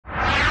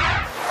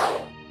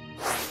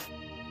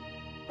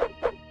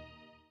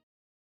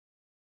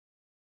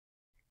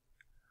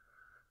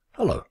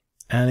Hello,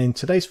 and in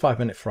today's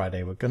 5-Minute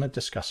Friday we're going to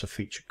discuss a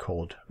feature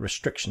called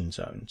restriction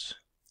zones.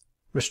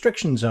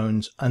 Restriction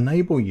zones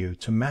enable you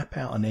to map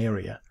out an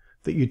area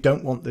that you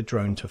don't want the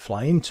drone to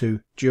fly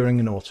into during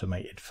an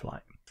automated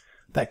flight.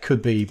 That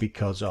could be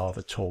because of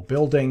a tall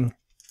building,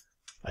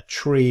 a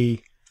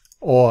tree,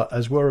 or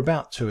as we're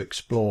about to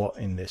explore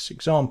in this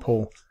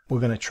example,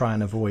 we're going to try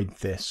and avoid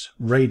this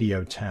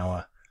radio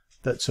tower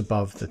that's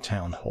above the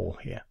town hall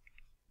here.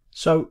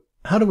 So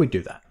how do we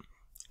do that?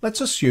 Let's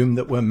assume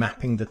that we're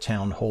mapping the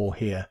town hall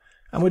here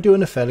and we're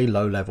doing a fairly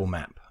low level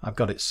map. I've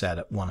got it set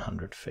at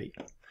 100 feet.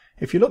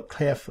 If you look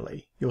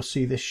carefully, you'll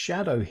see this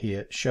shadow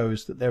here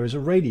shows that there is a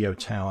radio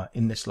tower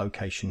in this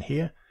location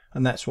here,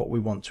 and that's what we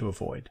want to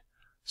avoid.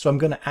 So I'm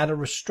going to add a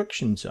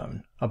restriction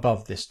zone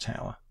above this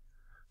tower.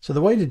 So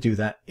the way to do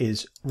that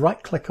is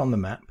right click on the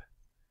map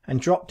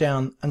and drop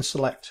down and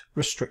select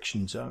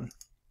restriction zone.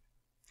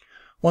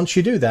 Once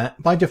you do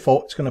that, by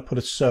default it's going to put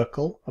a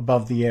circle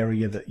above the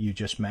area that you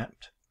just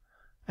mapped.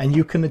 And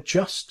you can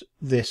adjust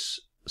this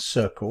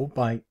circle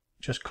by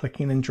just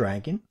clicking and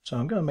dragging. So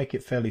I'm going to make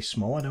it fairly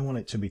small. I don't want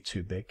it to be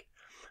too big.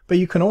 But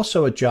you can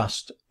also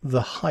adjust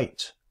the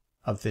height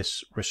of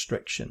this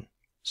restriction.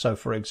 So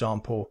for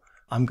example,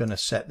 I'm going to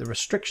set the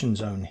restriction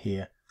zone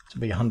here to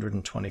be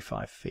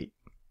 125 feet.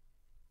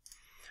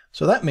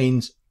 So that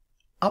means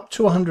up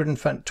to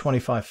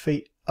 125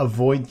 feet,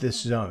 avoid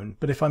this zone.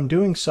 But if I'm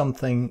doing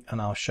something,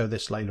 and I'll show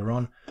this later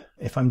on,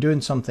 if I'm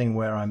doing something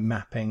where I'm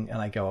mapping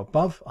and I go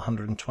above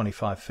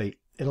 125 feet,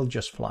 it'll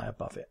just fly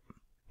above it.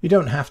 You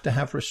don't have to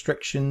have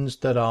restrictions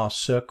that are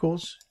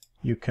circles.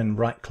 You can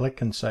right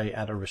click and say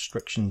add a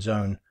restriction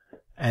zone,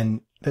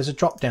 and there's a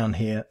drop down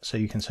here so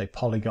you can say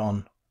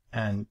polygon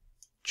and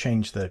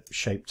change the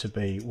shape to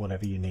be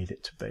whatever you need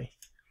it to be.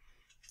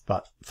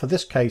 But for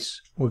this case,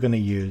 we're going to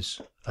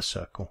use a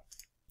circle.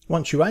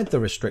 Once you add the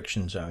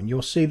restriction zone,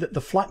 you'll see that the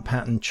flight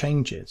pattern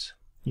changes.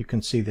 You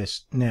can see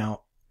this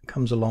now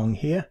comes along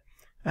here,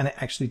 and it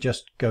actually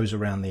just goes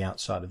around the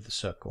outside of the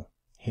circle.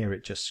 Here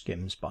it just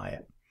skims by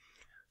it.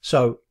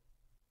 So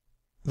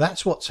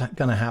that's what's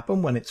going to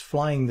happen when it's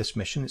flying this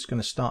mission. It's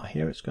going to start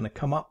here, it's going to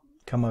come up,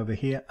 come over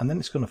here, and then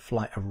it's going to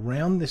fly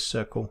around this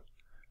circle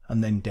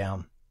and then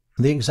down.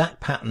 The exact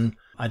pattern,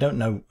 I don't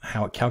know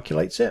how it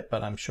calculates it,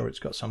 but I'm sure it's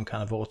got some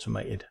kind of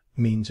automated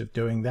means of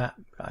doing that.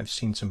 I've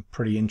seen some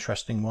pretty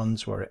interesting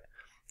ones where it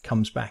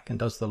comes back and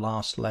does the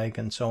last leg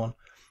and so on.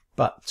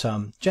 But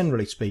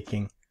generally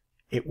speaking,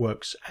 it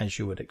works as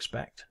you would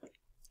expect.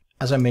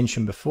 As I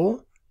mentioned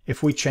before,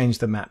 if we change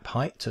the map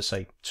height to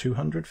say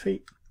 200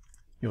 feet,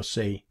 you'll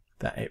see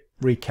that it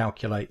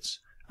recalculates,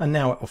 and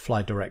now it will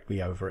fly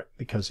directly over it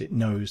because it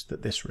knows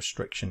that this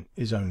restriction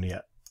is only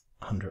at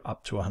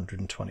up to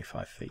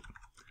 125 feet.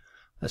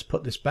 Let's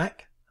put this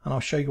back and I'll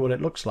show you what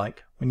it looks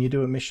like when you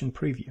do a mission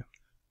preview.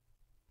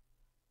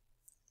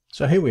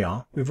 So here we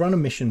are, we've run a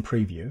mission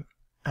preview,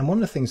 and one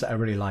of the things that I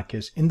really like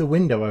is in the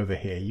window over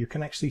here you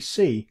can actually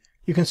see,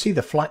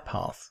 the flight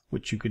path,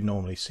 which you could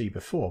normally see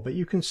before, but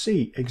you can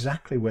see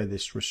exactly where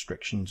this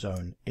restriction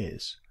zone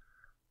is.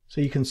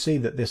 So you can see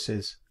that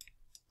the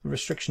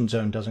restriction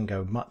zone doesn't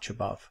go much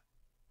above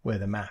where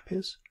the map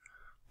is,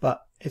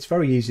 but it's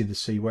very easy to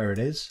see where it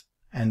is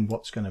and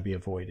what's going to be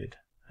avoided.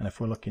 And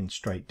if we're looking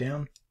straight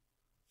down,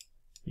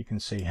 you can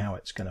see how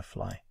it's going to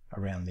fly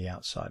around the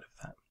outside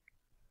of that.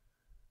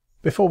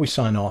 Before we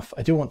sign off,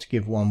 I do want to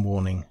give one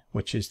warning,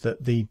 which is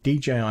that the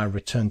DJI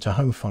return to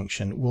home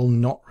function will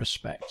not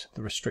respect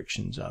the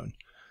restriction zone.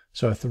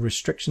 So if the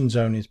restriction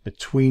zone is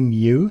between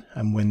you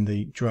and when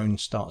the drone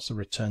starts the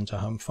return to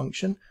home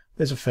function,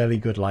 there's a fairly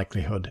good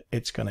likelihood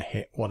it's going to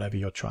hit whatever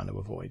you're trying to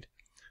avoid.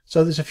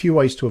 So there's a few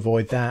ways to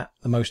avoid that.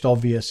 The most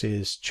obvious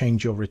is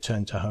change your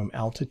return to home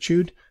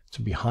altitude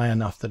to be high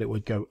enough that it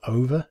would go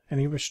over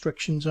any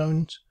restriction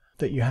zones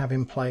that you have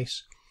in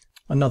place.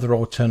 Another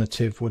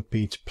alternative would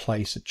be to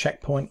place a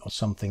checkpoint or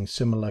something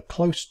similar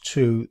close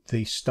to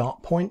the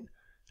start point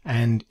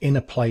and in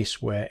a place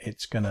where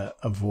it's going to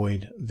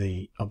avoid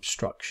the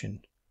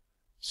obstruction.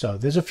 So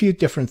there's a few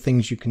different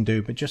things you can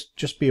do, but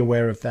just be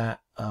aware of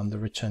that. The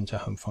return to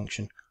home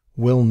function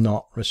will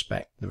not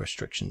respect the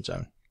restriction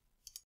zone.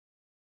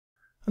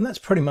 And that's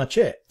pretty much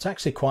it. It's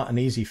actually quite an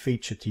easy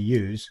feature to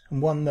use,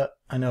 and one that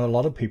I know a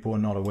lot of people are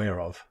not aware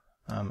of.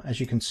 As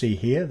you can see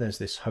here, there's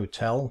this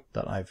hotel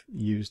that I've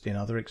used in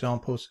other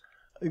examples.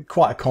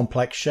 Quite a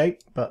complex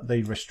shape, but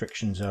the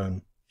restriction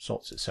zone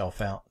sorts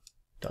itself out,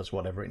 does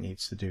whatever it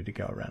needs to do to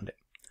go around it.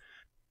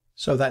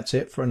 So that's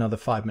it for another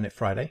 5-Minute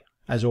Friday.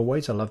 As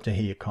always, I love to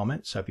hear your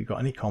comments, so if you've got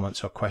any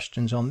comments or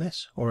questions on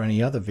this or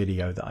any other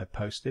video that I've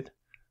posted,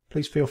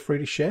 please feel free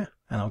to share,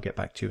 and I'll get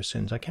back to you as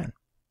soon as I can.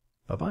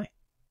 Bye-bye.